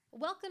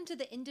Welcome to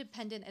the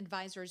Independent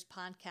Advisors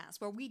Podcast,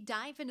 where we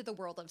dive into the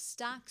world of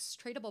stocks,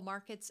 tradable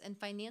markets, and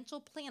financial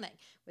planning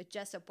with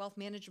Jessup Wealth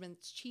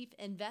Management's Chief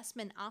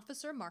Investment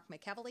Officer, Mark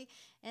McEvely,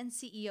 and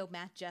CEO,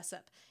 Matt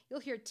Jessup. You'll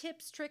hear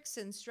tips, tricks,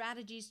 and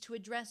strategies to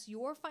address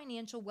your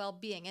financial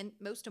well-being and,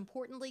 most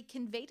importantly,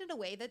 conveyed in a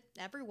way that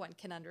everyone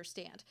can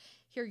understand.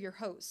 Here are your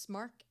hosts,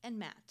 Mark and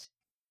Matt.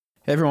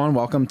 Hey everyone,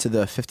 welcome to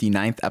the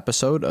 59th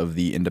episode of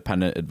the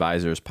Independent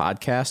Advisors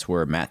Podcast,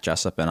 where Matt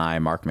Jessup and I,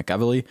 Mark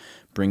McEvely,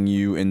 bring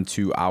you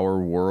into our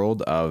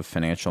world of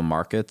financial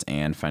markets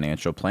and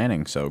financial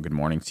planning. So good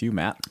morning to you,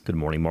 Matt. Good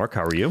morning, Mark.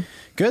 How are you?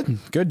 Good.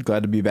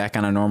 Glad to be back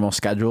on a normal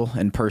schedule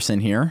in person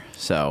here.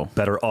 So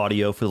better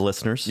audio for the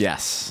listeners?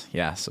 Yes,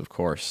 of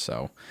course.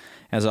 So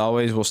as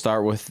always, we'll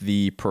start with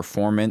the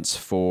performance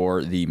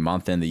for the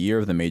month and the year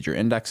of the major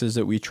indexes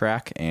that we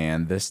track.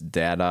 And this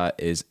data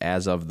is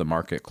as of the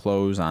market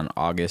close on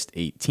August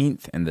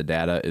 18th, and the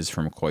data is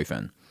from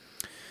Koifin.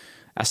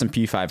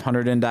 S&P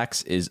 500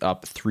 index is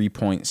up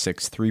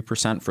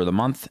 3.63% for the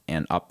month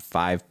and up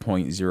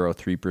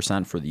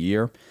 5.03% for the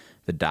year.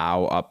 The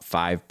Dow up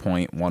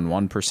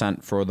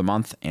 5.11% for the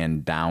month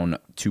and down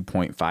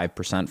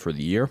 2.5% for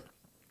the year.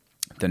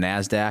 The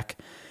NASDAQ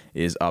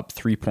is up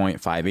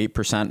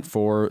 3.58%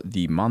 for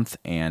the month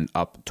and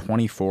up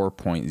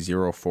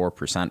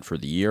 24.04% for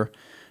the year.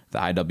 The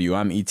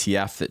IWM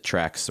ETF that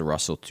tracks the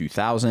Russell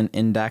 2000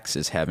 index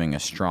is having a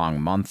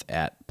strong month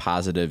at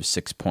positive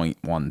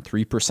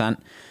 6.13%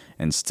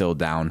 and still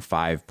down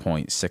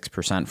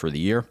 5.6% for the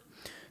year.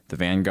 The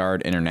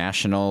Vanguard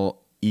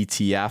International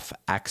ETF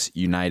ex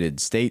United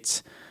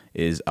States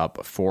is up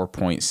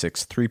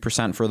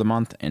 4.63% for the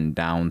month and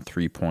down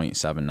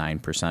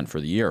 3.79% for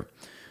the year.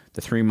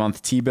 The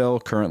 3-month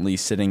T-bill currently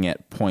sitting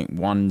at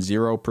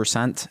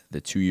 0.10%, the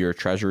 2-year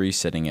Treasury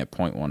sitting at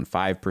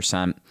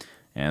 0.15%,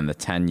 and the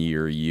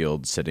 10-year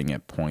yield sitting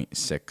at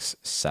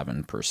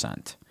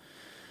 0.67%.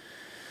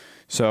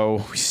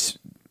 So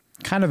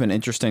kind of an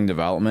interesting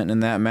development in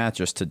that, Matt,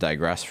 just to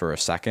digress for a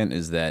second,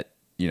 is that,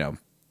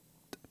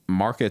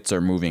 markets are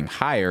moving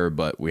higher,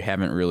 but we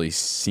haven't really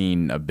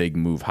seen a big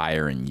move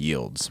higher in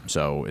yields.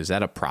 So is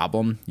that a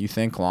problem, you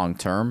think, long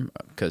term?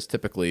 Because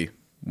typically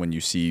when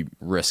you see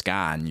risk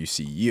on, you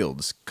see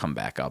yields come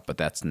back up, but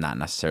that's not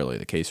necessarily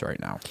the case right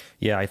now.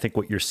 Yeah, I think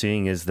what you're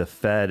seeing is the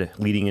Fed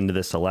leading into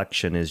this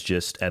election is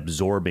just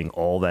absorbing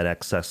all that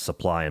excess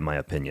supply, in my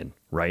opinion,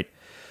 right?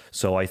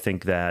 So I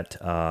think that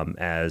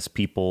as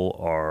people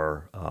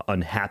are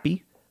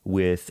unhappy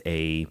with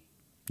a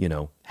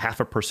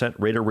 0.5%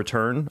 rate of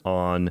return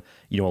on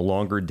a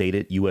longer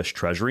dated U.S.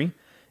 Treasury,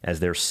 as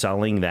they're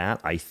selling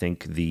that, I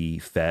think the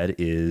Fed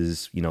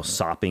is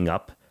sopping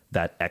up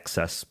that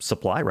excess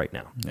supply right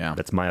now. Yeah.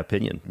 That's my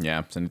opinion. Yeah,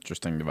 it's an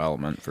interesting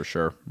development for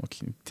sure. We'll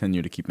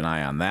continue to keep an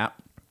eye on that.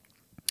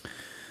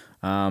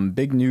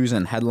 Big news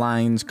and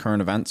headlines,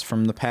 current events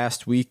from the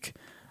past week.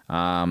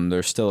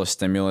 There's still a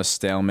stimulus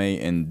stalemate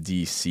in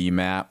D.C.,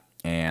 Matt,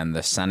 and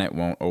the Senate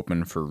won't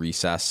open for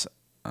recess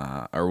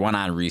or went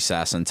on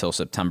recess until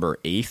September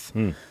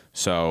 8th.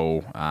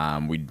 So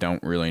we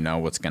don't really know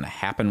what's going to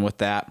happen with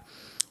that.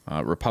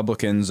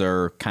 Republicans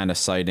are kind of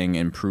citing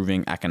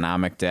improving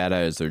economic data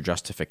as their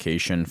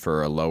justification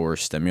for a lower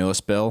stimulus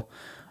bill,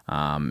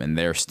 and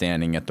they're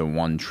standing at the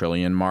 $1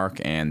 trillion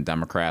mark, and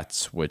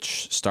Democrats,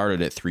 which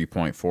started at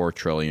 $3.4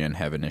 trillion,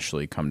 have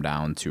initially come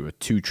down to a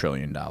 $2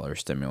 trillion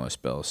stimulus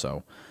bill.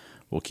 So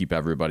we'll keep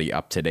everybody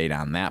up to date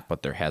on that,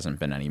 but there hasn't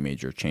been any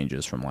major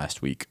changes from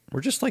last week.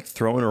 We're just like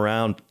throwing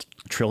around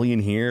trillion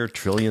here,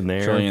 trillion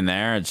there. Trillion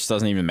there. It just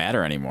doesn't even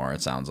matter anymore,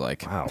 it sounds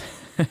like. Wow.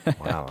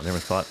 I never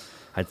thought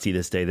I'd see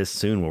this day this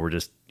soon where we're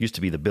just used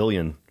to be the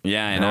billion.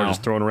 Yeah, I know. know. We're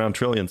just throwing around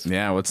trillions.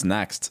 Yeah, what's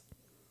next?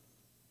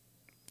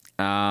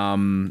 So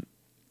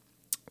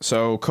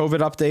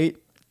COVID update.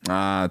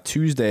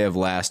 Tuesday of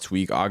last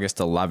week, August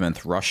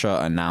 11th,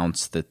 Russia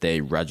announced that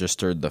they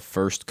registered the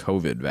first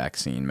COVID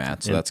vaccine,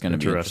 Matt. So that's going to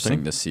be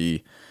interesting to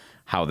see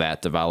how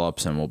that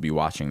develops, and we'll be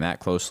watching that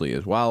closely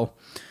as well.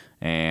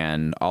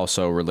 And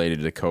also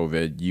related to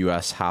COVID,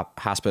 U.S.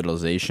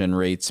 hospitalization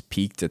rates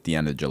peaked at the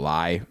end of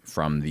July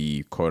from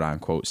the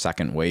quote-unquote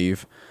second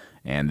wave,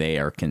 and they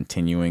are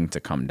continuing to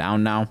come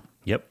down now.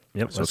 Yep.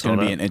 So it's going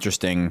to be an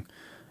interesting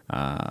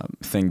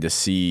thing to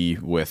see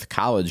with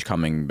college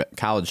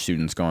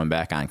students going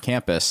back on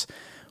campus,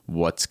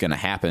 what's going to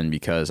happen,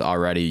 because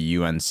already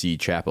UNC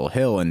Chapel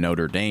Hill and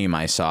Notre Dame,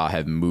 I saw,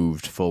 have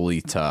moved fully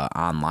to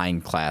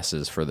online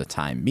classes for the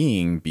time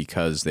being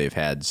because they've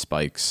had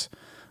spikes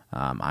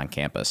on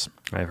campus.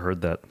 I've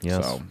heard that,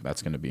 yes. So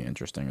that's going to be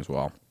interesting as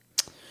well.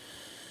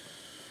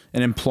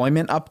 An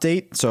employment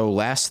update. So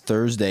last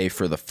Thursday,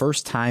 for the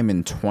first time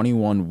in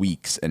 21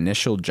 weeks,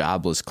 initial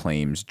jobless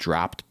claims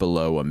dropped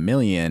below 1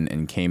 million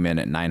and came in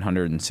at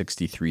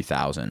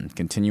 963,000.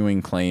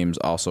 Continuing claims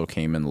also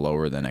came in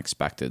lower than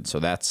expected. So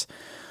that's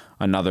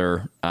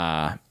another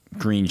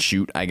green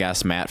shoot, I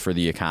guess, Matt, for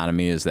the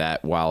economy, is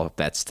that while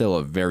that's still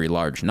a very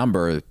large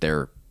number,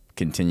 they're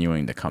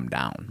continuing to come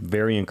down.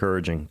 Very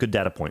encouraging. Good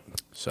data point.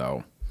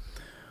 So,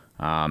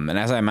 and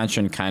as I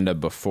mentioned kind of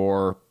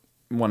before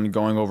when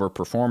going over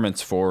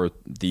performance for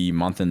the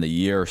month and the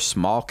year,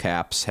 small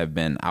caps have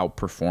been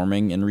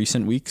outperforming in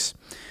recent weeks.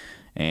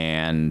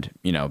 And,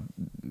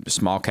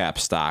 small cap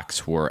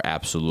stocks were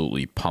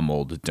absolutely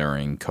pummeled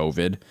during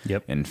COVID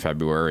in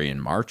February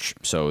and March.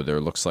 So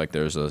there looks like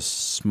there's a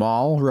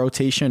small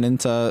rotation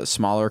into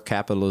smaller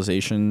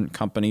capitalization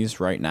companies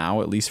right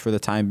now, at least for the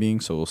time being.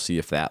 So we'll see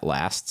if that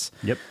lasts.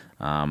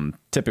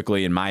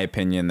 Typically, in my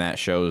opinion, that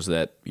shows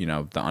that,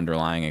 the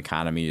underlying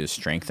economy is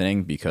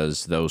strengthening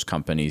because those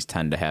companies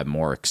tend to have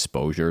more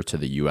exposure to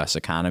the U.S.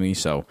 economy.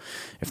 So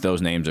if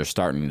those names are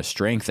starting to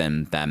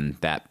strengthen, then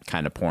that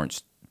kind of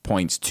points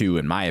to,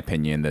 in my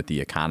opinion, that the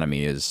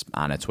economy is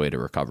on its way to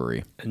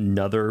recovery.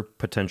 Another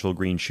potential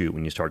green shoot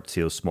when you start to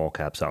see those small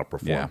caps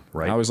outperform,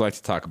 right? I always like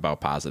to talk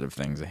about positive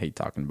things. I hate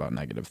talking about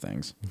negative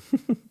things.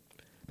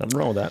 Nothing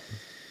wrong with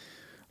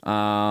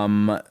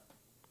that.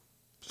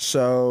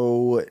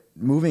 So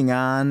moving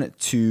on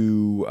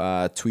to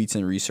tweets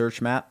and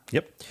research, Matt.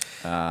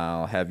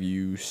 I'll have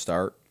you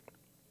start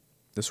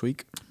this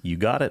week. You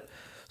got it.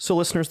 So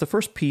listeners, the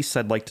first piece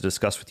I'd like to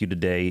discuss with you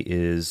today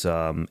is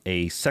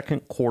a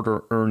second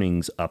quarter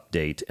earnings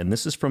update. And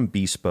this is from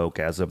Bespoke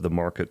as of the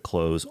market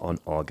close on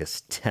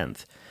August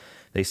 10th.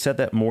 They said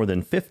that more than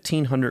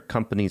 1,500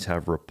 companies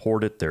have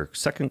reported their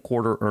second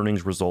quarter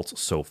earnings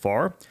results so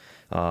far,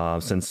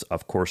 since,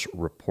 of course,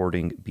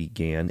 reporting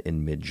began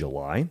in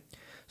mid-July.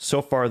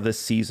 So far this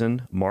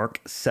season,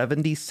 Mark,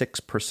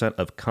 76%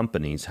 of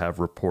companies have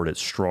reported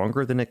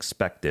stronger than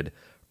expected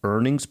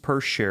earnings per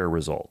share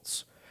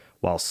results,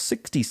 while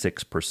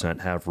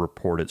 66% have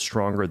reported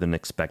stronger than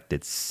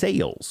expected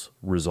sales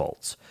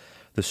results.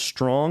 The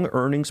strong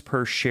earnings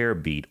per share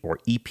beat, or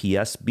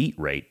EPS beat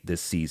rate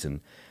this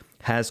season,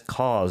 has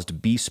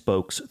caused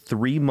Bespoke's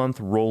 3-month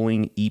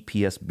rolling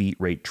EPS beat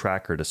rate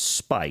tracker to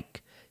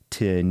spike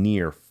to a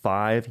near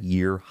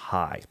 5-year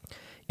high.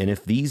 And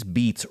if these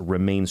beats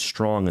remain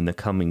strong in the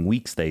coming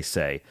weeks, they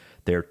say,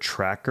 their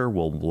tracker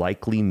will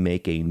likely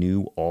make a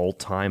new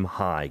all-time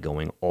high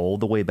going all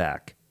the way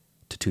back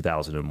to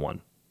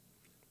 2001.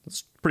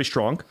 It's pretty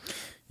strong.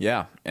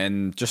 Yeah.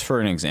 And just for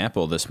an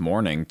example, this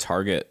morning,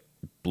 Target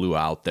blew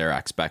out their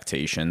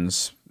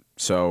expectations.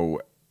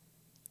 So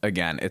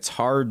again, it's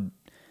hard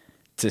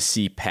to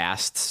see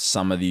past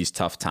some of these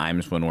tough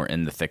times when we're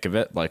in the thick of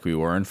it, like we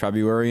were in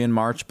February and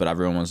March, but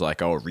everyone was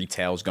like, oh,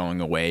 retail's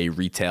going away,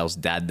 retail's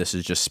dead, this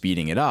is just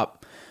speeding it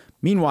up.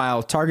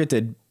 Meanwhile, Target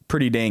did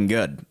pretty dang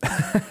good.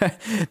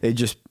 They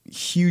just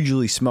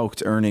hugely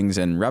smoked earnings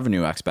and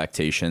revenue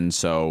expectations,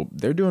 so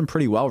they're doing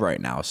pretty well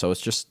right now. So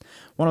it's just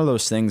one of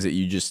those things that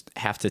you just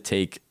have to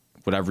take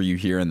whatever you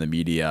hear in the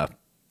media,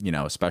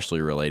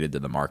 especially related to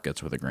the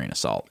markets, with a grain of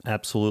salt.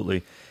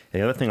 Absolutely. The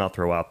other thing I'll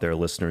throw out there,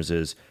 listeners,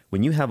 is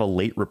when you have a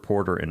late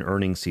reporter in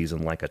earnings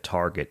season like a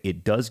Target,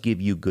 it does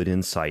give you good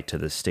insight to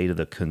the state of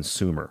the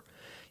consumer.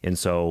 And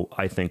so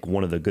I think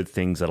one of the good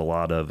things that a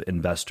lot of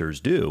investors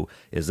do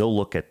is they'll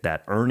look at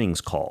that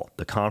earnings call,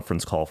 the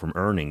conference call from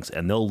earnings,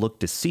 and they'll look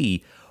to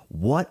see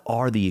what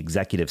are the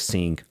executives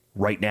seeing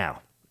right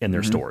now in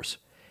their stores.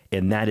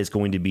 And that is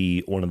going to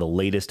be one of the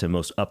latest and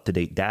most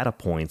up-to-date data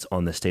points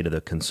on the state of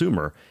the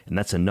consumer. And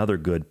that's another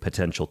good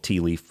potential tea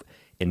leaf.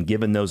 And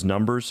given those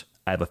numbers,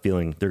 I have a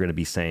feeling they're going to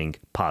be saying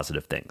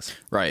positive things.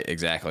 Right,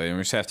 exactly. And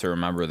we just have to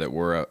remember that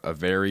we're a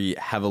very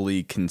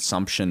heavily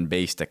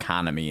consumption-based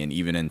economy, and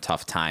even in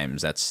tough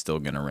times, that's still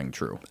going to ring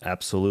true.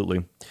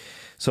 Absolutely.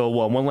 So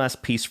one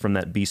last piece from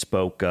that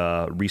Bespoke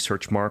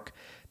research, Mark.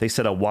 They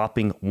said a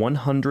whopping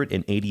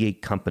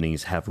 188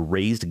 companies have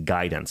raised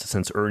guidance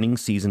since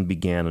earnings season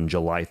began on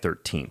July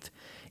 13th,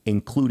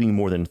 including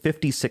more than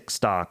 56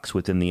 stocks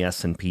within the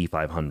S&P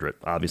 500,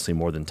 obviously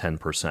more than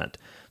 10%.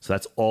 So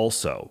that's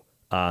also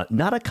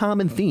not a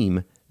common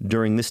theme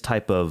during this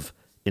type of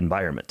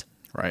environment.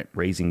 Right.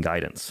 Raising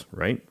guidance,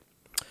 right?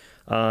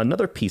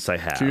 Another piece I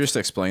have. Can you just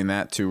explain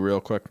that too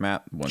real quick,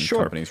 Matt, when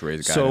companies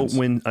raise guidance? So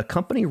when a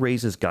company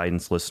raises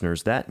guidance,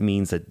 listeners, that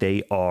means that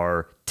they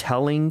are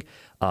telling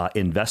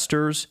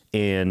investors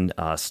and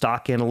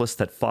stock analysts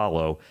that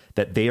follow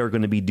that they are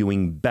going to be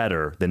doing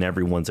better than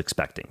everyone's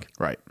expecting.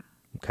 Right.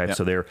 Okay. Yep.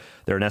 So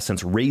they're in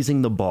essence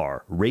raising the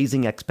bar,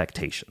 raising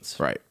expectations.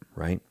 Right.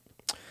 Right.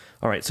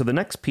 All right. So the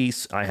next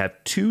piece, I have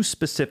 2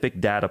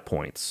 specific data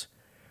points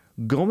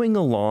going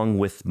along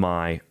with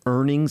my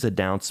earnings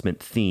announcement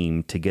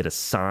theme to get a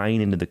sign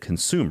into the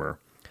consumer.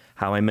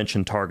 How I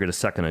mentioned Target a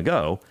second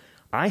ago,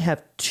 I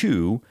have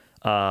 2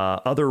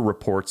 other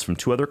reports from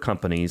 2 other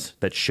companies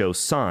that show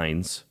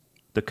signs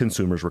the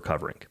consumer's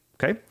recovering.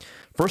 Okay.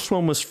 First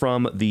one was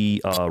from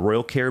the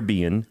Royal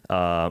Caribbean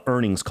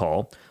earnings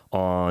call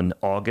on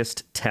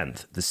August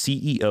 10th. The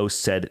CEO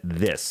said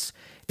this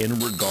in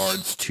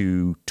regards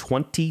to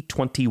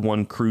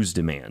 2021 cruise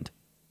demand.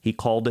 He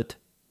called it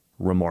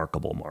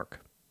remarkable, Mark.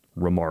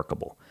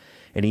 Remarkable.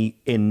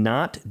 And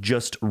not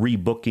just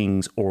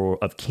rebookings or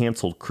of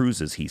canceled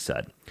cruises, he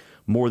said.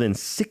 More than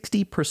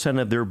 60%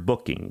 of their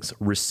bookings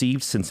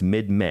received since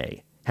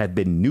mid-May have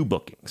been new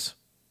bookings.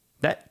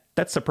 That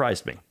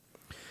surprised me.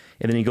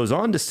 And then he goes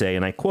on to say,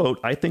 and I quote,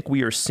 I think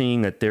we are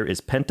seeing that there is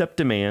pent-up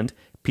demand.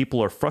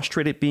 People are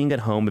frustrated being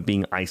at home and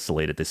being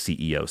isolated, the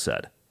CEO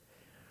said.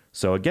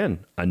 So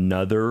again,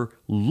 another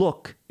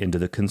look into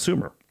the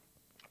consumer.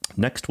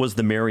 Next was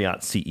the Marriott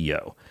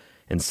CEO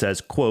and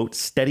says, quote,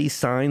 steady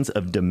signs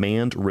of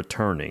demand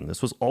returning.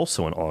 This was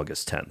also on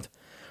August 10th.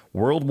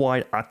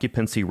 Worldwide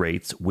occupancy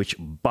rates, which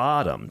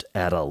bottomed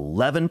at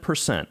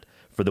 11%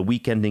 for the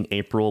week ending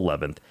April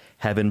 11th,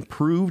 have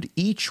improved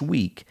each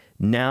week,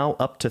 now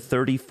up to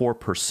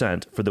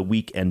 34% for the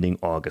week ending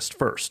August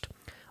 1st.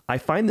 I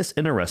find this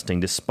interesting.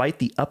 Despite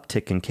the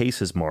uptick in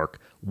cases, Mark,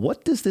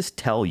 what does this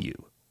tell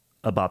you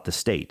about the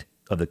state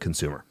of the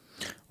consumer?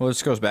 Well,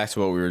 this goes back to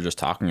what we were just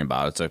talking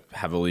about. It's a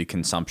heavily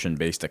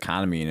consumption-based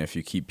economy, and if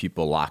you keep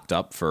people locked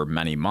up for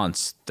many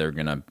months, they're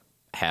going to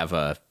have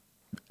a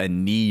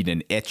need,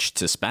 an itch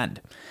to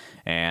spend.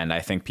 And I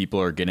think people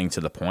are getting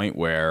to the point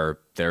where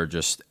they're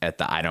just at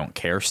the I don't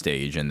care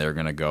stage, and they're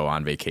going to go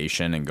on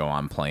vacation and go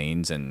on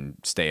planes and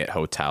stay at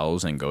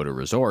hotels and go to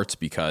resorts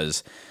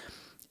because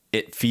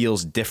it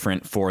feels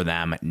different for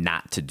them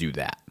not to do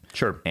that.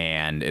 Sure.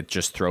 And it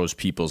just throws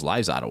people's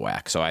lives out of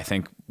whack. So I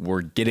think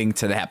we're getting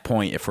to that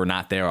point, if we're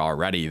not there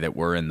already, that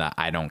we're in the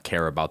I don't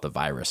care about the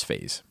virus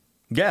phase.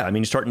 Yeah, I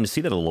mean, you're starting to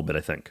see that a little bit,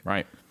 I think.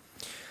 Right.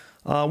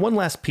 One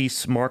last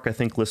piece, Mark, I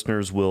think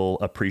listeners will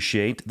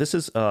appreciate. This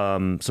is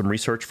some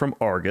research from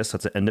Argus.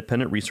 That's an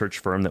independent research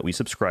firm that we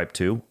subscribe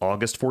to.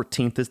 August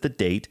 14th is the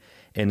date,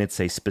 and it's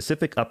a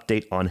specific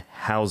update on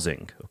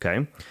housing,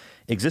 okay?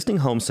 Existing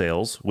home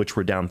sales, which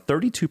were down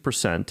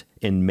 32%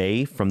 in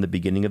May from the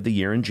beginning of the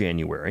year in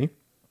January,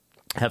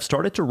 have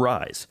started to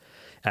rise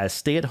as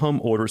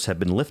stay-at-home orders have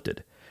been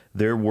lifted.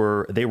 They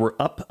were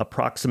up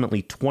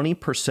approximately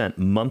 20%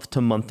 month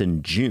to month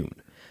in June.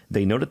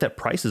 They noted that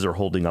prices are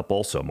holding up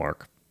also,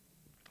 Mark.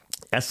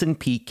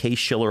 S&P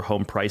Case-Shiller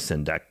Home Price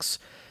Index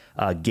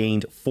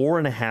gained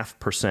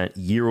 4.5%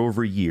 year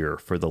over year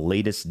for the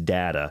latest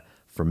data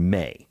for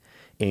May.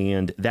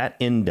 And that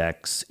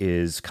index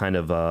is kind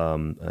of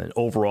an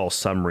overall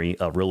summary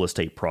of real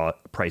estate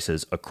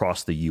prices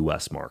across the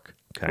U.S., Mark.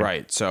 Okay?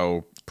 Right.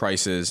 So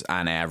prices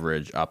on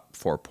average up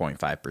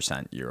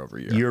 4.5% year over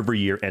year. Year over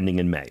year ending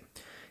in May.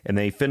 And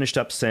they finished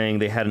up saying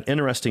they had an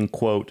interesting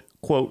quote,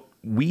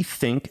 we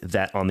think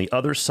that on the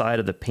other side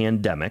of the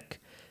pandemic,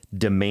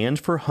 demand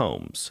for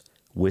homes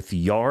with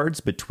yards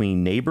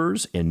between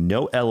neighbors and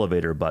no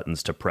elevator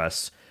buttons to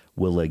press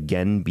will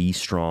again be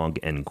strong,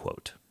 end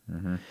quote.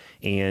 Mm-hmm.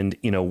 And,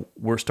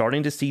 we're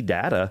starting to see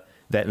data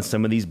that in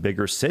some of these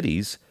bigger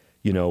cities,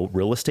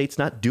 real estate's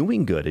not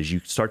doing good as you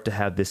start to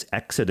have this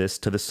exodus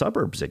to the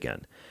suburbs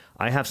again.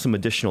 I have some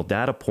additional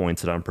data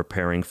points that I'm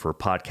preparing for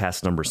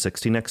podcast number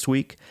 60 next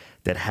week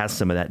that has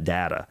some of that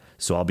data.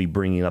 So I'll be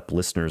bringing up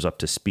listeners up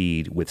to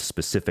speed with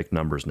specific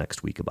numbers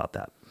next week about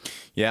that.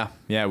 Yeah.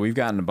 We've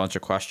gotten a bunch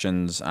of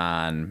questions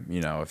on,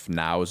 if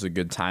now is a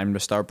good time to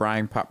start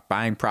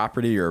buying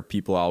property, or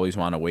people always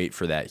want to wait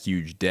for that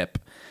huge dip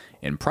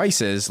in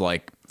prices,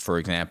 like, for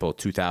example,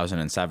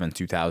 2007,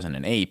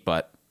 2008.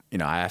 But,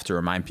 I have to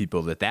remind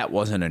people that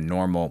wasn't a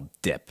normal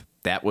dip.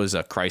 That was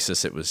a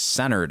crisis. It was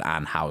centered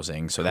on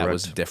housing. So that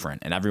was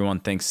different. And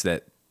everyone thinks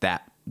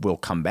that will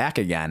come back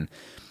again.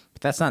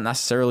 But that's not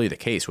necessarily the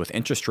case. With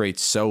interest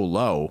rates so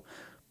low,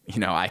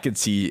 I could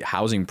see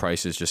housing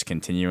prices just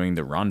continuing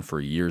to run for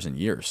years and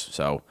years.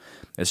 So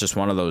it's just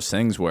one of those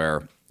things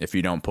where if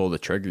you don't pull the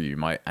trigger, you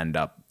might end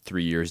up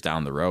 3 years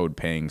down the road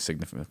paying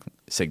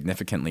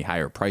significantly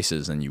higher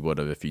prices than you would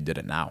have if you did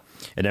it now.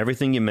 And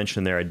everything you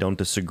mentioned there, I don't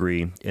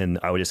disagree. And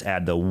I would just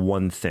add the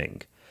one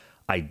thing.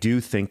 I do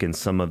think in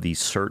some of these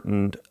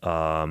certain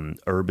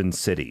urban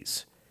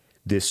cities,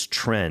 this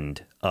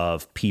trend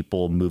of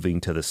people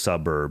moving to the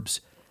suburbs,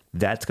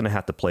 that's going to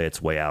have to play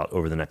its way out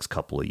over the next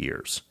couple of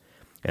years.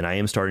 And I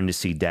am starting to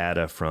see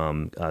data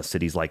from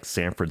cities like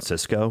San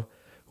Francisco,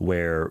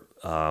 where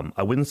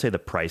I wouldn't say the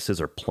prices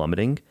are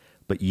plummeting,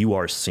 but you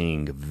are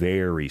seeing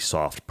very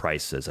soft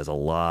prices as a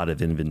lot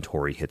of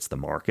inventory hits the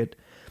market.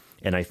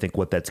 And I think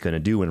what that's going to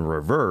do in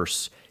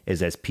reverse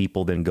is as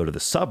people then go to the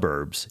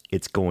suburbs,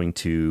 it's going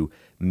to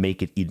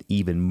make it an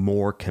even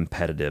more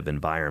competitive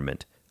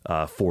environment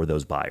for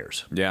those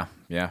buyers. Yeah,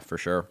 for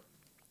sure.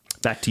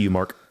 Back to you,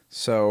 Mark.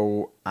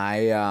 So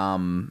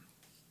I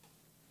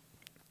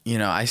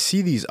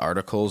see these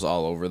articles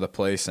all over the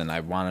place, and I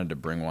wanted to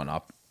bring one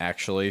up,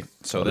 actually.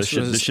 So this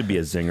should be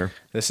a zinger.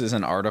 This is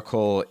an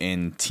article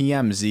in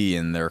TMZ,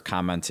 and they're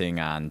commenting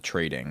on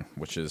trading,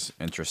 which is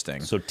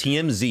interesting. So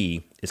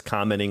TMZ is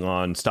commenting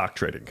on stock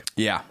trading.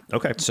 Yeah.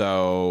 Okay.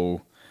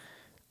 So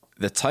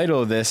the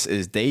title of this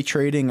is Day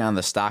Trading on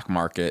the Stock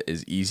Market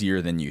is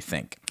Easier Than You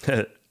Think.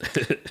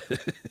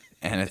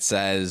 And it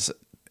says,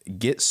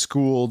 get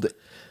schooled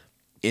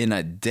in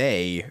a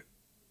day.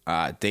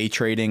 Day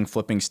trading,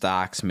 flipping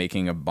stocks,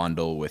 making a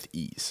bundle with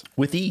ease.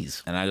 With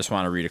ease. And I just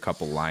want to read a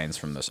couple lines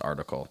from this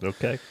article.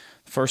 Okay.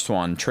 First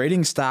one,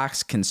 trading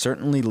stocks can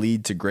certainly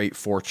lead to great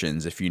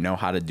fortunes if you know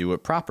how to do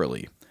it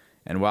properly.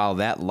 And while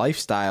that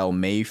lifestyle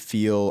may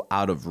feel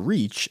out of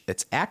reach,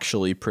 it's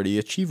actually pretty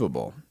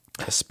achievable,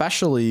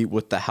 especially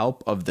with the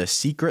help of the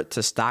Secret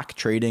to Stock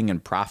Trading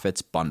and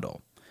Profits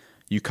bundle.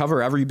 You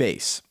cover every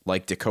base,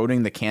 like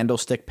decoding the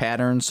candlestick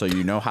pattern so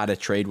you know how to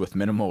trade with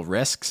minimal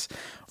risks,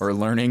 or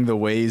learning the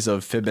ways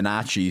of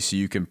Fibonacci so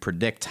you can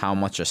predict how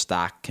much a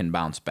stock can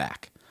bounce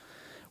back.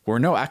 We're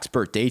no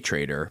expert day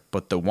trader,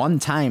 but the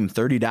one-time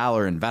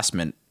 $30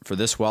 investment for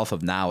this wealth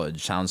of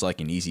knowledge sounds like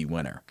an easy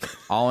winner.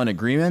 All in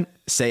agreement?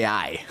 Say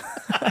aye.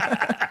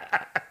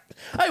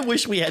 I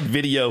wish we had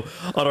video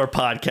on our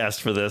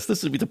podcast for this.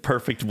 This would be the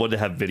perfect one to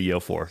have video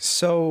for.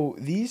 So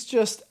these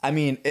just, I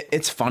mean,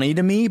 it's funny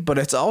to me, but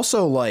it's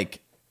also like,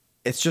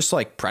 it's just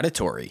like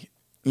predatory,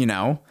 you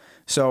know?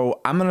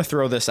 So I'm going to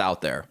throw this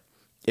out there.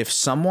 If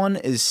someone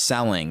is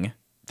selling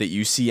that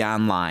you see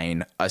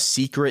online a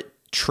secret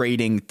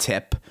trading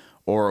tip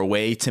or a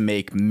way to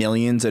make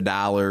millions of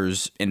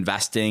dollars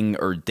investing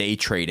or day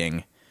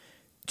trading,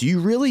 do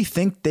you really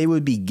think they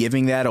would be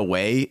giving that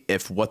away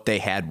if what they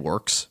had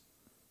works?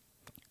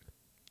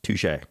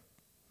 Touche.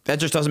 That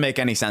just doesn't make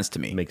any sense to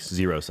me. It makes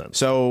zero sense.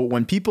 So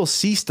when people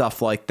see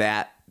stuff like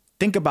that,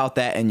 think about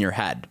that in your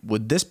head.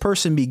 Would this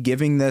person be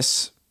giving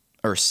this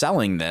or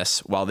selling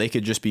this while they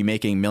could just be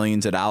making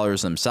millions of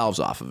dollars themselves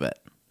off of it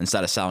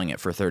instead of selling it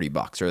for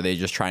 $30? Or are they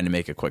just trying to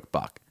make a quick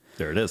buck?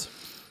 There it is.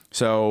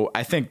 So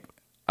I think,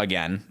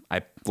 again,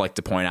 I like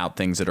to point out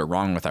things that are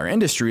wrong with our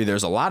industry.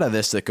 There's a lot of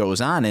this that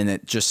goes on, and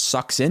it just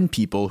sucks in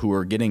people who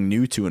are getting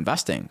new to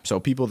investing.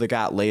 So people that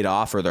got laid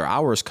off or their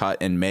hours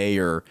cut in May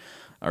or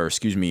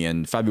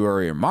in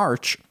February or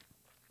March,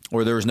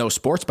 or there was no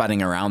sports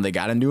betting around, they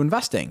got into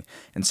investing.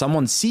 And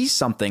someone sees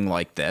something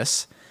like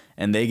this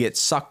and they get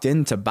sucked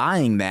into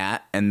buying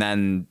that, and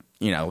then,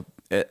 you know,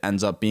 it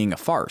ends up being a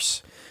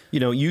farce. You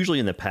know, usually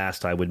in the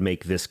past, I would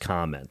make this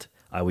comment.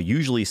 I would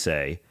usually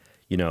say,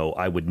 you know,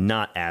 I would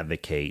not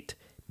advocate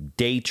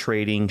day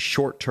trading,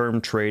 short-term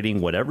trading,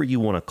 whatever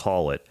you want to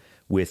call it,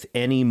 with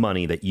any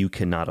money that you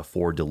cannot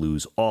afford to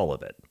lose all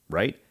of it,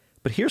 right?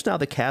 But here's now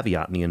the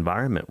caveat in the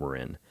environment we're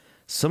in.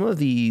 Some of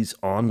these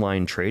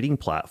online trading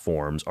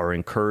platforms are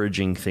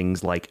encouraging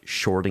things like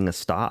shorting a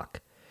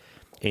stock.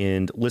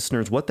 And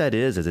listeners, what that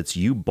is it's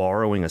you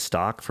borrowing a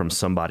stock from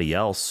somebody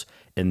else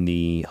in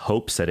the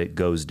hopes that it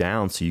goes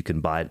down so you can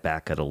buy it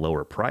back at a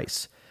lower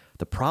price.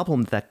 The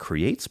problem that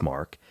creates,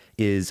 Mark,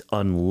 is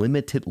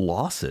unlimited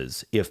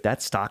losses if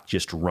that stock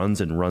just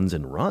runs and runs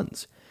and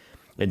runs.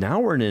 And now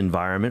we're in an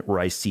environment where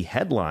I see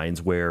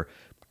headlines where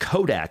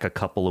Kodak a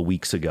couple of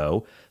weeks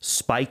ago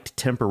spiked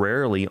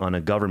temporarily on a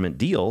government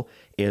deal,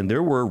 and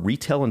there were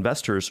retail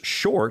investors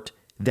short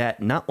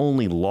that not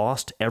only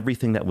lost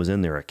everything that was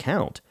in their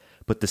account,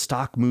 but the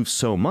stock moved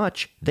so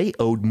much they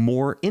owed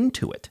more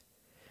into it.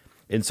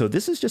 And so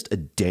this is just a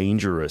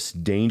dangerous,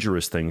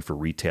 dangerous thing for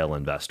retail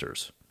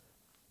investors.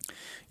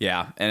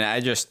 Yeah. And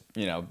I just,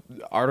 you know,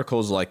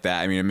 articles like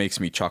that, I mean, it makes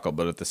me chuckle,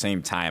 but at the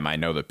same time, I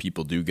know that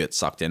people do get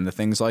sucked into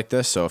things like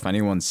this. So if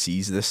anyone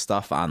sees this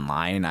stuff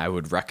online, I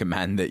would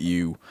recommend that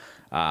you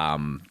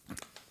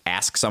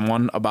ask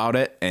someone about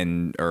it,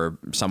 or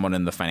someone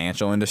in the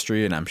financial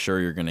industry. And I'm sure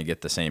you're going to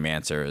get the same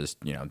answer as,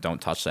 you know, don't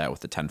touch that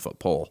with a 10-foot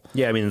pole.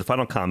 Yeah. I mean, the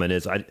final comment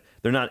is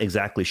they're not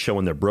exactly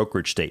showing their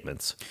brokerage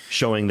statements,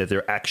 showing that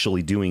they're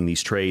actually doing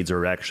these trades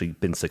or actually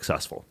been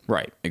successful.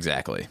 Right.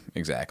 Exactly.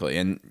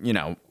 And, you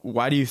know,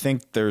 why do you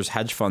think there's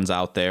hedge funds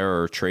out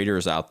there or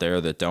traders out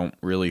there that don't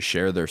really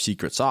share their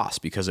secret sauce?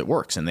 Because it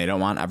works and they don't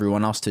want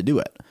everyone else to do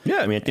it. Yeah.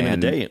 I mean, at the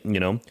end of the day, you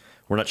know,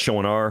 we're not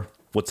showing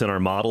what's in our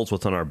models,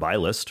 what's on our buy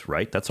list,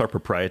 right? That's our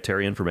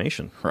proprietary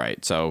information.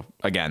 Right. So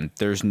again,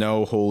 there's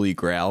no holy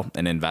grail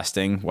in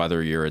investing,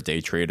 whether you're a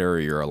day trader or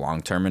you're a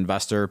long-term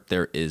investor,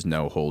 there is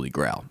no holy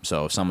grail.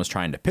 So if someone's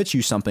trying to pitch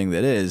you something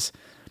that is,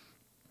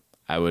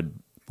 I would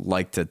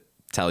like to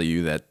tell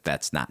you that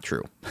that's not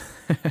true.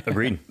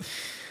 Agreed.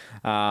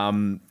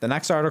 The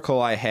next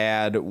article I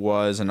had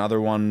was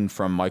another one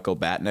from Michael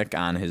Batnick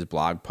on his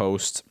blog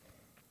post.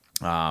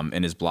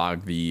 In his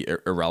blog, The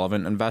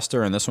Irrelevant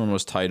Investor, and this one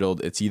was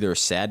titled, "It's Either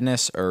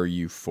Sadness or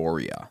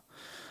Euphoria."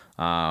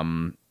 So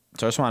I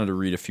just wanted to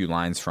read a few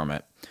lines from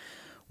it.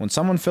 When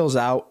someone fills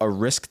out a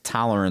risk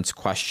tolerance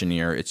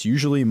questionnaire, it's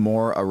usually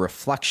more a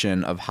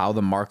reflection of how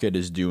the market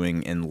is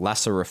doing and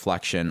less a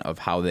reflection of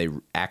how they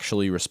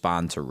actually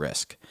respond to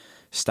risk.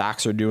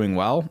 Stocks are doing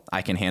well,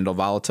 I can handle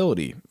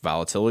volatility.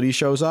 Volatility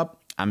shows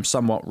up, I'm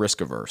somewhat risk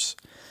averse.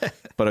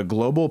 But a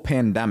global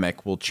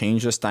pandemic will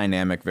change this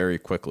dynamic very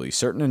quickly.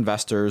 Certain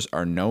investors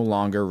are no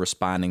longer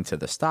responding to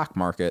the stock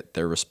market,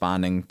 they're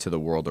responding to the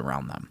world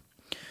around them.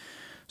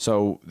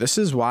 So this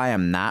is why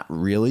I'm not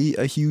really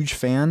a huge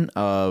fan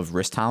of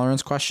risk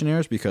tolerance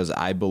questionnaires, because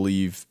I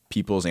believe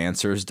people's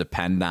answers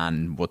depend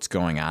on what's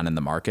going on in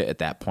the market at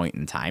that point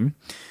in time.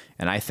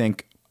 And I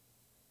think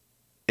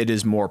it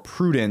is more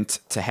prudent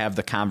to have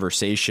the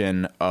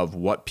conversation of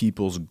what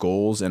people's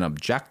goals and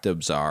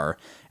objectives are,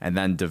 and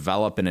then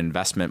develop an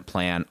investment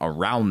plan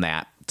around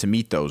that to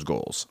meet those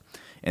goals.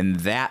 And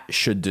that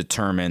should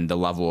determine the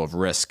level of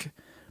risk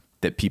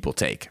that people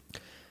take.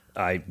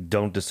 I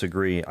don't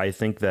disagree. I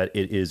think that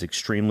it is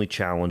extremely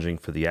challenging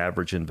for the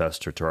average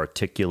investor to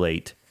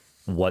articulate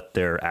what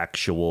their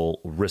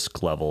actual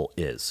risk level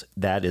is.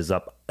 That is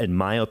up, in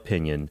my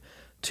opinion,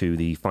 to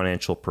the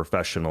financial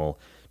professional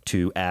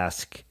to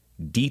ask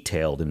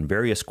detailed and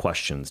various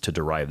questions to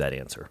derive that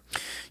answer.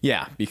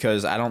 Yeah,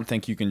 because I don't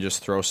think you can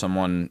just throw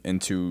someone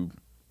into,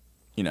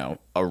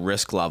 a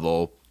risk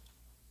level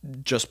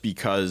just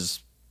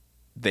because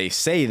they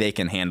say they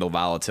can handle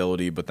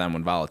volatility, but then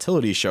when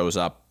volatility shows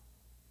up,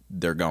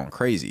 they're going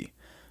crazy.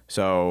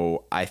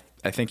 So I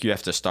think you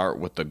have to start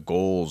with the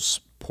goals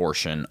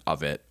portion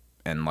of it,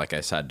 and like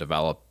I said,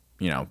 develop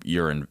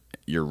your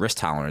risk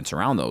tolerance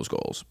around those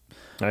goals.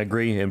 I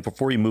agree. And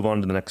before you move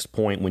on to the next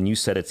point, when you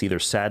said it's either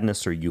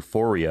sadness or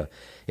euphoria,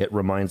 it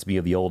reminds me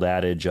of the old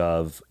adage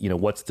of,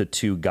 what's the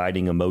two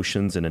guiding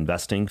emotions in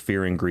investing?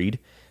 Fear and greed.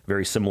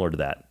 Very similar to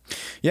that.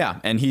 Yeah,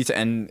 and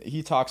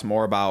he talks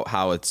more about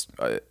how it's.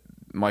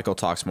 Michael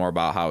talks more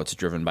about how it's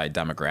driven by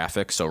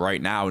demographics. So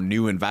right now,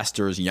 new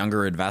investors,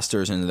 younger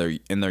investors in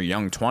their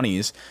young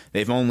 20s,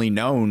 they've only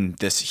known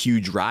this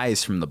huge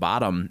rise from the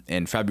bottom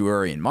in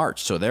February and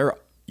March. So they're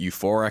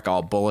euphoric,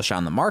 all bullish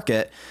on the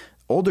market.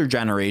 Older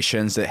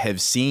generations that have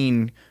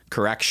seen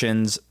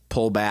corrections,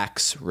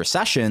 pullbacks,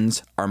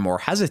 recessions are more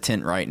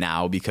hesitant right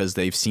now because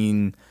they've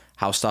seen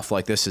how stuff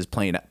like this has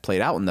played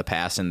out in the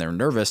past, and they're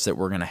nervous that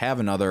we're going to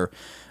have another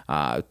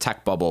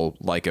tech bubble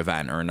like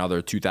event or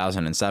another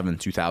 2007,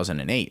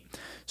 2008.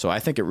 So I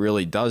think it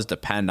really does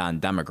depend on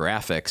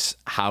demographics,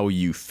 how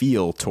you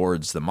feel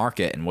towards the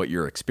market and what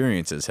your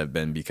experiences have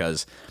been,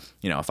 because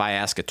if I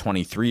ask a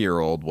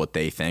 23-year-old what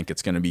they think,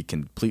 it's going to be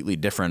completely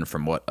different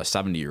from what a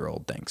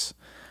 70-year-old thinks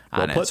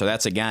on it. So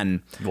that's,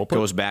 again,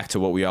 goes back to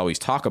what we always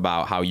talk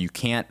about, how you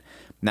can't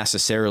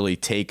necessarily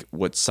take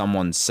what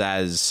someone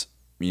says,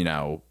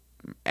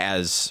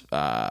 as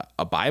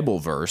a Bible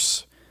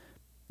verse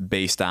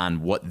based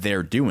on what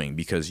they're doing,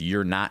 because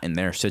you're not in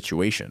their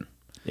situation.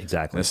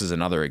 Exactly. This is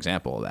another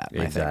example of that.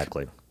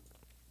 Exactly.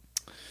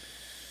 I think.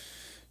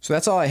 So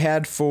that's all I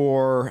had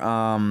for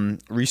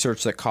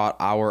research that caught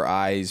our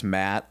eyes,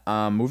 Matt.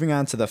 Moving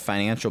on to the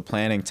financial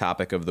planning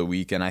topic of the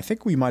week, and I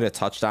think we might have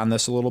touched on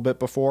this a little bit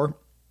before,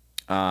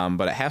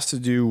 but it has to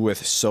do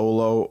with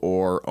solo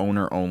or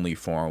owner-only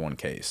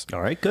 401ks.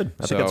 All right, good.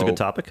 I think that's a good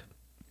topic.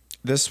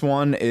 This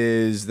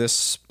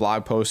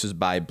blog post is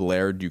by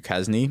Blair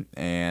Duquesne,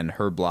 and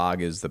her blog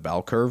is The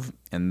Bell Curve,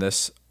 and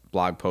this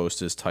blog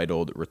post is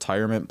titled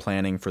Retirement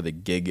Planning for the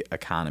Gig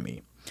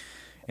Economy.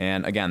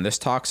 And again, this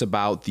talks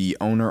about the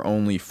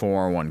owner-only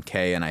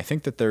 401k, and I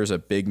think that there's a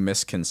big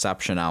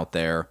misconception out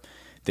there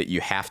that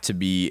you have to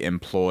be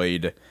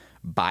employed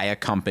by a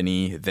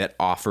company that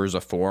offers a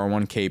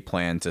 401k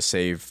plan to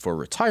save for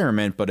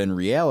retirement, but in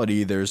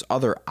reality, there's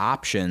other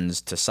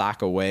options to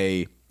sock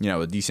away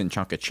a decent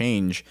chunk of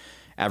change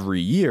every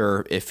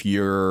year if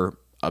you're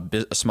a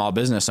small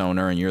business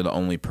owner and you're the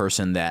only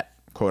person that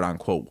quote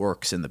unquote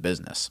works in the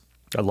business.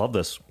 I love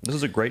this. This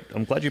is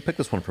I'm glad you picked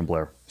this one from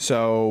Blair.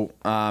 So,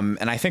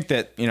 and I think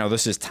that,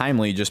 this is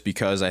timely just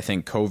because I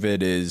think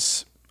COVID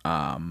is,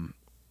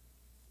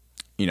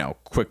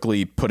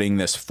 quickly putting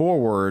this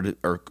forward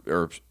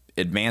or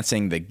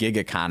advancing the gig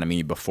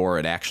economy before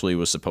it actually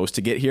was supposed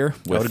to get here,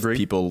 with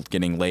people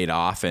getting laid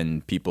off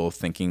and people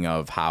thinking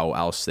of how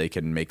else they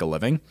can make a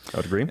living. I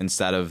would agree.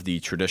 Instead of the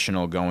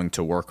traditional going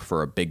to work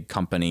for a big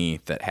company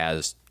that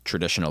has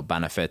traditional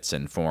benefits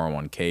and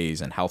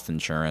 401ks and health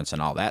insurance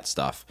and all that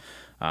stuff.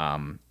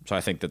 So I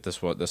think that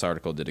this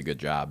article did a good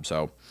job.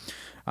 So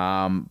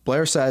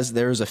Blair says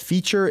there's a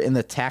feature in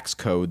the tax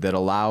code that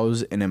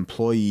allows an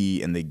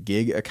employee in the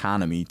gig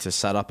economy to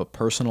set up a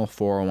personal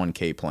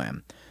 401k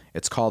plan.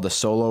 It's called a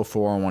solo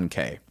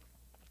 401k.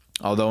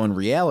 Although in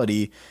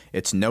reality,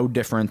 it's no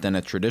different than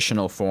a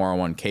traditional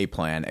 401k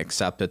plan,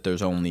 except that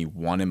there's only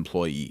one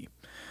employee.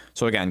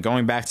 So again,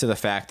 going back to the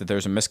fact that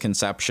there's a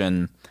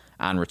misconception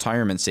on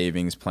retirement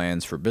savings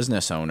plans for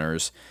business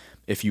owners,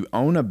 if you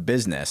own a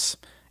business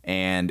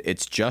and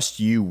it's just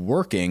you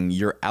working,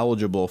 you're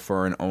eligible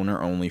for an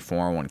owner-only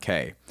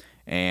 401k.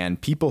 And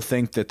people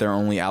think that they're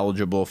only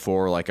eligible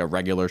for like a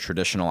regular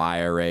traditional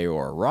IRA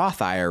or a Roth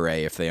IRA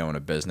if they own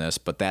a business,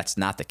 but that's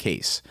not the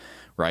case,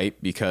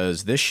 right?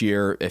 Because this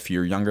year, if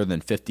you're younger than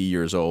 50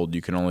 years old,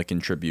 you can only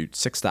contribute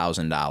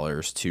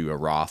 $6,000 to a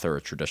Roth or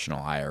a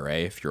traditional IRA.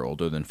 If you're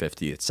older than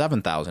 50, it's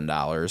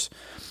 $7,000.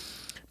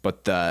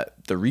 But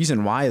the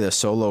reason why the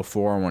solo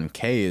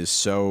 401k is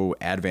so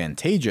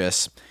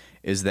advantageous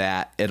is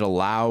that it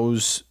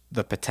allows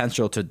the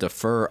potential to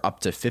defer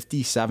up to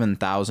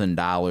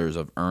 $57,000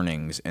 of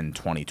earnings in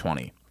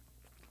 2020.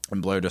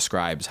 And Blair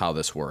describes how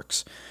this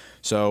works.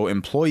 So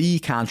employee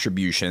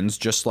contributions,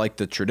 just like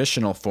the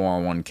traditional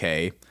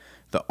 401k,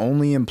 the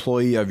only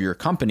employee of your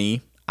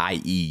company,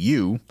 i.e.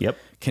 you,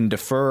 can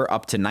defer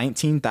up to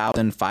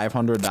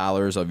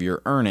 $19,500 of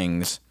your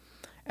earnings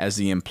as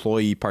the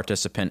employee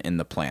participant in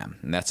the plan.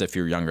 And that's if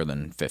you're younger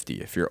than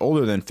 50. If you're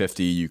older than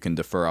 50, you can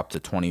defer up to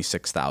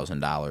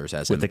 $26,000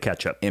 as with the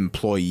catch-up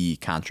employee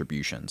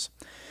contributions.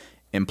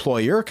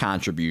 Employer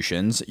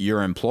contributions,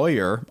 your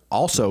employer,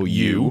 also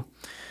you,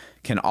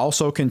 can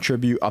also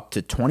contribute up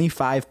to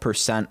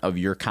 25% of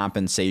your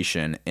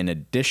compensation in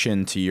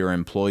addition to your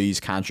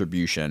employee's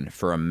contribution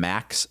for a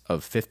max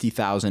of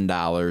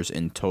 $50,000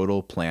 in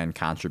total plan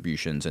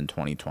contributions in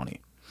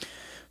 2020.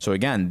 So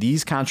again,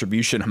 these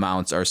contribution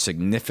amounts are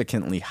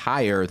significantly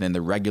higher than the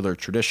regular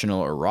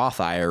traditional or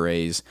Roth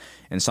IRAs,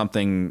 and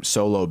something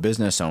solo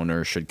business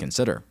owners should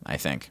consider, I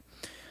think.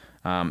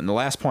 And the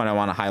last point I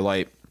want to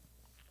highlight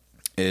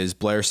is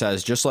Blair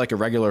says, just like a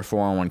regular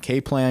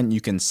 401k plan, you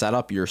can set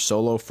up your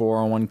solo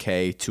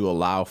 401k to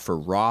allow for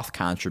Roth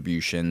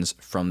contributions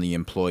from the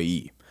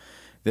employee.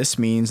 This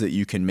means that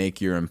you can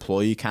make your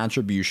employee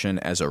contribution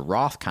as a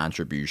Roth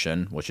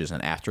contribution, which is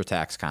an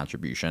after-tax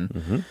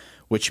contribution,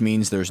 which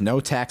means there's no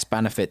tax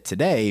benefit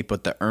today,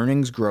 but the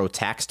earnings grow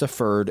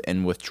tax-deferred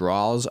and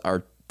withdrawals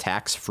are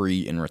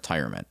tax-free in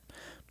retirement.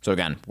 So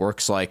again,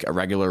 works like a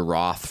regular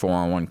Roth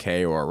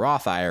 401k or a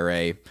Roth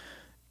IRA,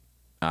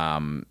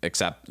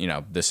 except,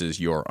 this is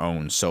your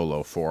own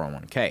solo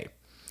 401k.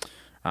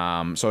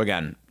 So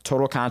again,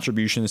 total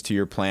contributions to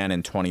your plan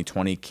in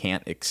 2020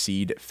 can't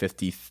exceed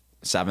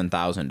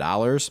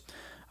 $57,000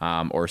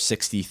 or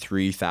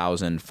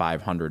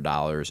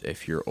 $63,500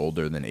 if you're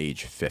older than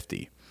age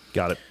 50.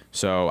 Got it.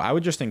 So I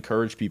would just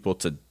encourage people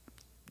to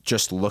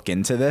just look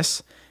into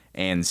this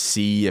and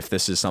see if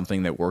this is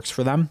something that works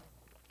for them.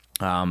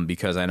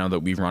 Because I know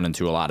that we've run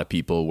into a lot of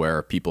people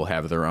where people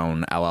have their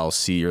own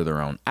LLC or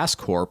their own S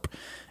Corp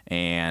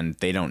and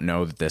they don't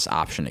know that this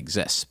option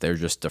exists. They're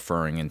just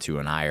deferring into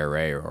an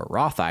IRA or a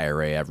Roth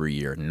IRA every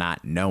year,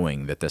 not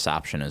knowing that this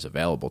option is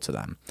available to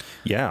them.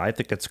 Yeah, I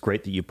think it's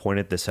great that you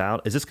pointed this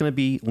out. Is this going to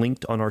be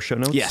linked on our show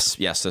notes?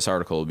 Yes, this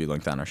article will be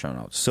linked on our show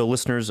notes. So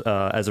listeners,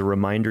 as a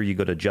reminder, you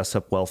go to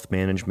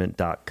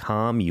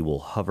jessupwealthmanagement.com. You will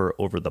hover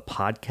over the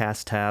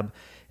podcast tab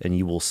and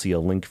you will see a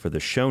link for the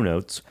show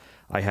notes.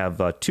 I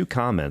have two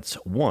comments.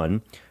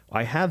 One,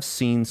 I have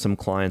seen some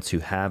clients who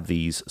have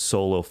these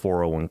solo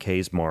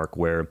 401ks, Mark,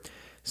 where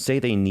say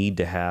they need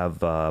to have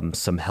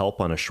some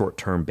help on a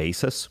short-term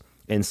basis.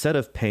 Instead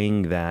of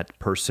paying that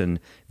person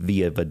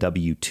via the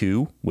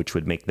W-2, which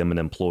would make them an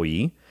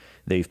employee,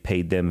 they've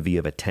paid them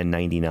via the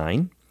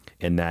 1099,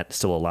 and that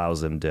still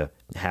allows them to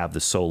have the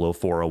solo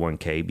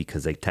 401k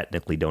because they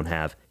technically don't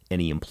have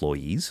any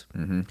employees.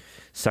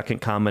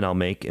 Second comment I'll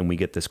make, and we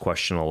get this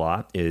question a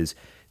lot, is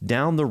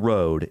down the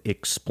road,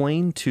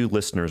 explain to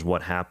listeners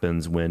what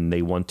happens when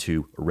they want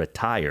to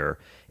retire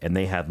and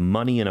they have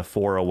money in a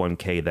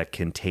 401k that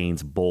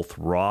contains both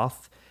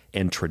Roth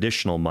and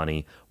traditional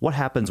money. What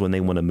happens when they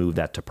want to move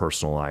that to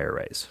personal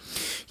IRAs?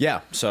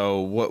 Yeah.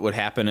 So what would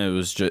happen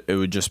is it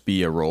would just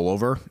be a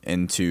rollover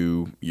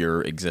into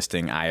your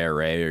existing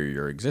IRA or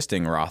your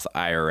existing Roth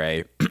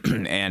IRA,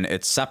 and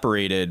it's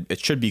separated. It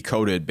should be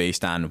coded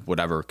based on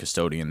whatever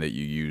custodian that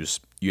you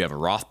use. You have a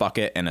Roth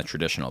bucket and a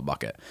traditional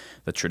bucket.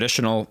 The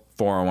traditional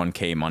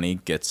 401k money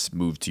gets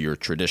moved to your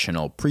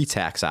traditional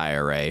pre-tax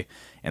IRA,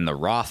 and the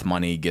Roth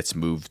money gets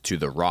moved to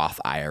the Roth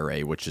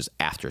IRA, which is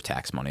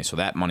after-tax money. So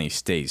that money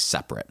stays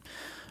separate.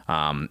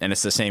 And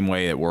it's the same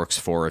way it works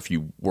for if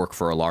you work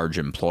for a large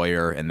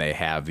employer and they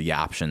have the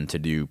option to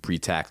do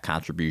pre-tax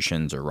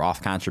contributions or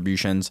Roth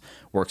contributions.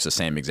 Works the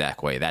same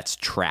exact way. That's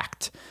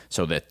tracked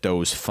so that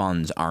those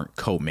funds aren't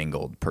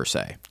commingled per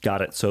se.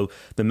 Got it. So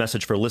the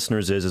message for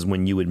listeners is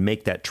when you would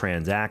make that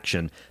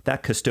transaction,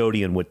 that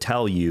custodian would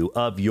tell you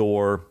of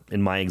your,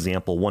 in my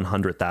example,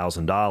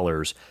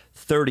 $100,000,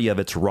 30 of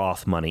it's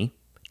Roth money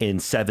and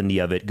 70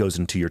 of it goes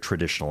into your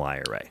traditional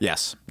IRA.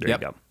 Yes. There you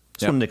go.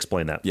 Just wanted to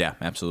explain that. Yeah,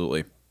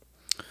 absolutely.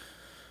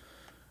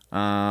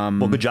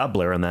 Well, good job,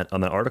 Blair, on that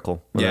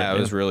article. It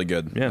was really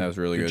good. Yeah, that was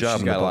really good. job.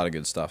 She's got a lot of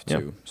good stuff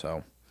too. Yep.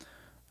 So,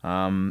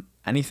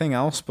 anything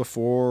else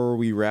before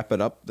we wrap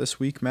it up this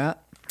week,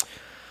 Matt?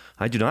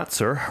 I do not,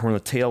 sir. We're on the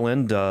tail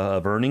end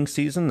of earnings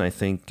season. I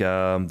think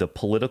the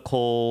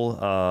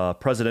political,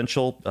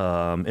 presidential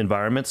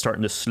environment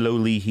starting to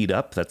slowly heat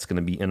up. That's going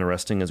to be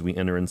interesting as we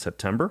enter in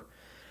September.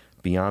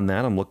 Beyond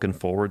that, I'm looking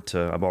forward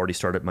to, I've already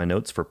started my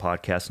notes for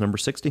podcast number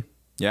 60.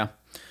 Yeah.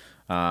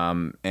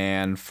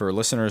 And for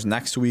listeners,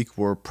 next week,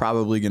 we're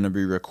probably going to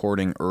be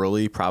recording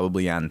early,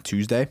 probably on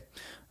Tuesday,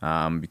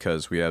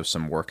 because we have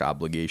some work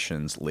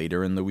obligations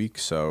later in the week.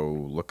 So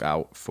look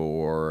out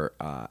for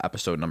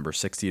episode number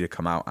 60 to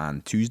come out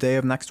on Tuesday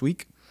of next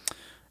week.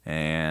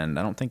 And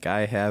I don't think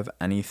I have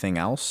anything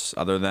else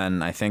other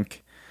than I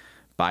think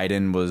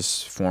Biden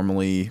was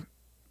formally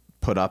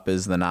put up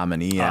as the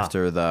nominee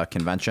after the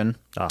convention,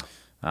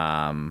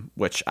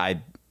 which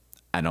I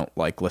don't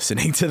like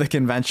listening to the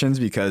conventions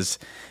because,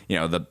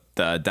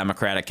 the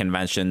Democratic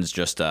convention's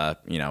just,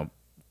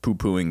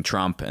 poo-pooing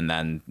Trump. And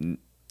then,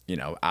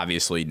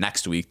 obviously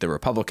next week, the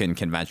Republican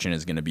convention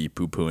is going to be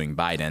poo-pooing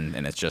Biden.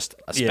 And it's just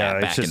a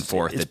spat back and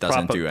forth. It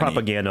doesn't do any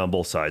propaganda on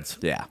both sides.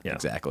 Yeah,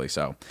 exactly.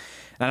 So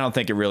I don't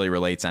think it really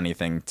relates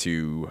anything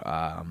to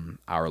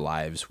our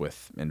lives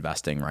with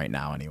investing right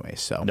now anyway.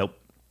 So nope.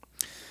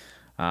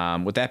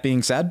 With that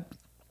being said,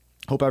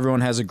 hope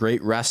everyone has a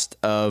great rest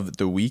of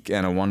the week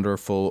and a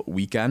wonderful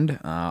weekend.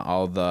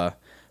 All the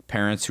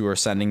parents who are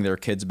sending their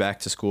kids back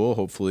to school,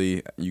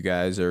 hopefully you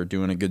guys are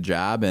doing a good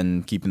job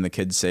and keeping the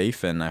kids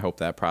safe. And I hope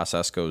that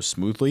process goes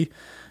smoothly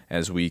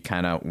as we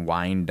kind of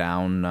wind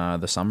down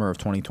the summer of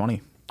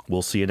 2020.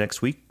 We'll see you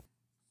next week.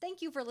 Thank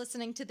Thank you for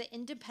listening to the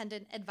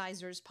Independent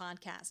Advisors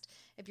Podcast.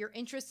 If you're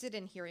interested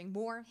in hearing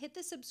more, hit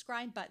the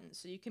subscribe button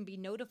so you can be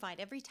notified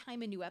every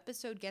time a new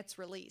episode gets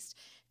released.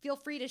 Feel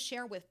free to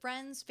share with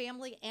friends,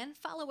 family, and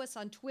follow us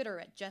on Twitter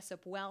at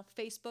Jessup Wealth,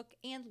 Facebook,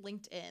 and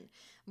LinkedIn.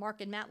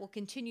 Mark and Matt will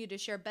continue to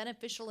share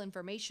beneficial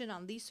information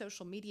on these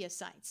social media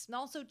sites. And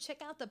also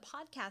check out the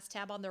podcast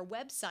tab on their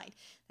website.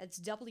 That's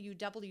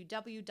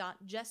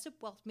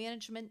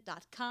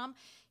www.jessupwealthmanagement.com.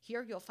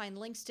 Here you'll find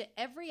links to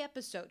every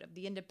episode of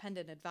the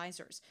Independent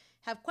Advisors.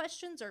 Have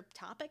questions or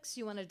topics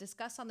you want to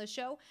discuss on the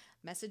show?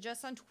 Message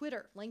us on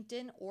Twitter,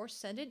 LinkedIn, or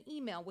send an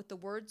email with the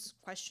words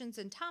questions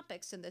and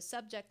topics in the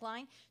subject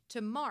line to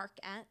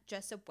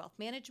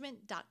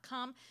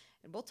mark@jessupwealthmanagement.com,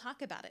 and we'll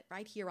talk about it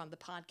right here on the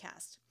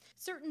podcast.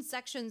 Certain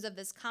sections of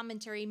this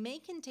commentary may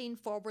contain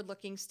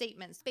forward-looking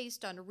statements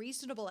based on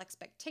reasonable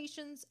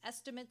expectations,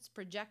 estimates,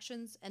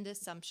 projections, and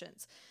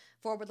assumptions.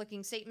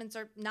 Forward-looking statements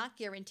are not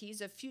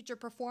guarantees of future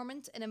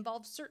performance and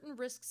involve certain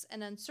risks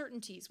and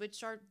uncertainties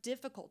which are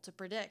difficult to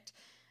predict.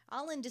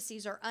 All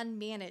indices are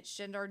unmanaged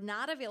and are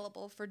not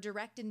available for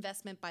direct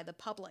investment by the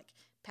public.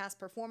 Past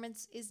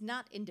performance is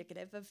not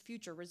indicative of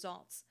future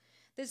results.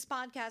 This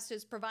podcast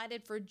is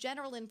provided for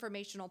general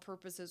informational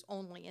purposes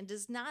only and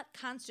does not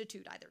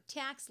constitute either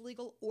tax,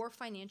 legal, or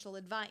financial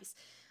advice.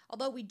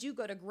 Although we do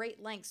go to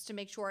great lengths to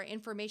make sure our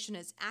information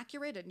is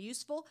accurate and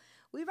useful,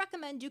 we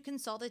recommend you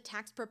consult a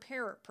tax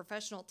preparer,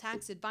 professional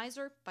tax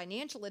advisor,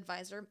 financial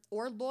advisor,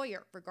 or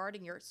lawyer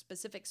regarding your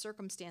specific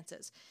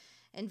circumstances.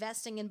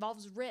 Investing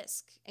involves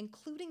risk,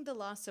 including the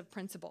loss of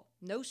principal.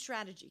 No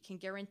strategy can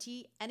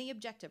guarantee any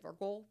objective or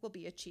goal will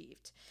be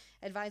achieved.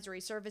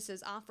 Advisory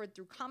services offered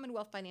through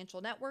Commonwealth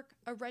Financial Network,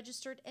 a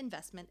registered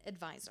investment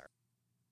advisor.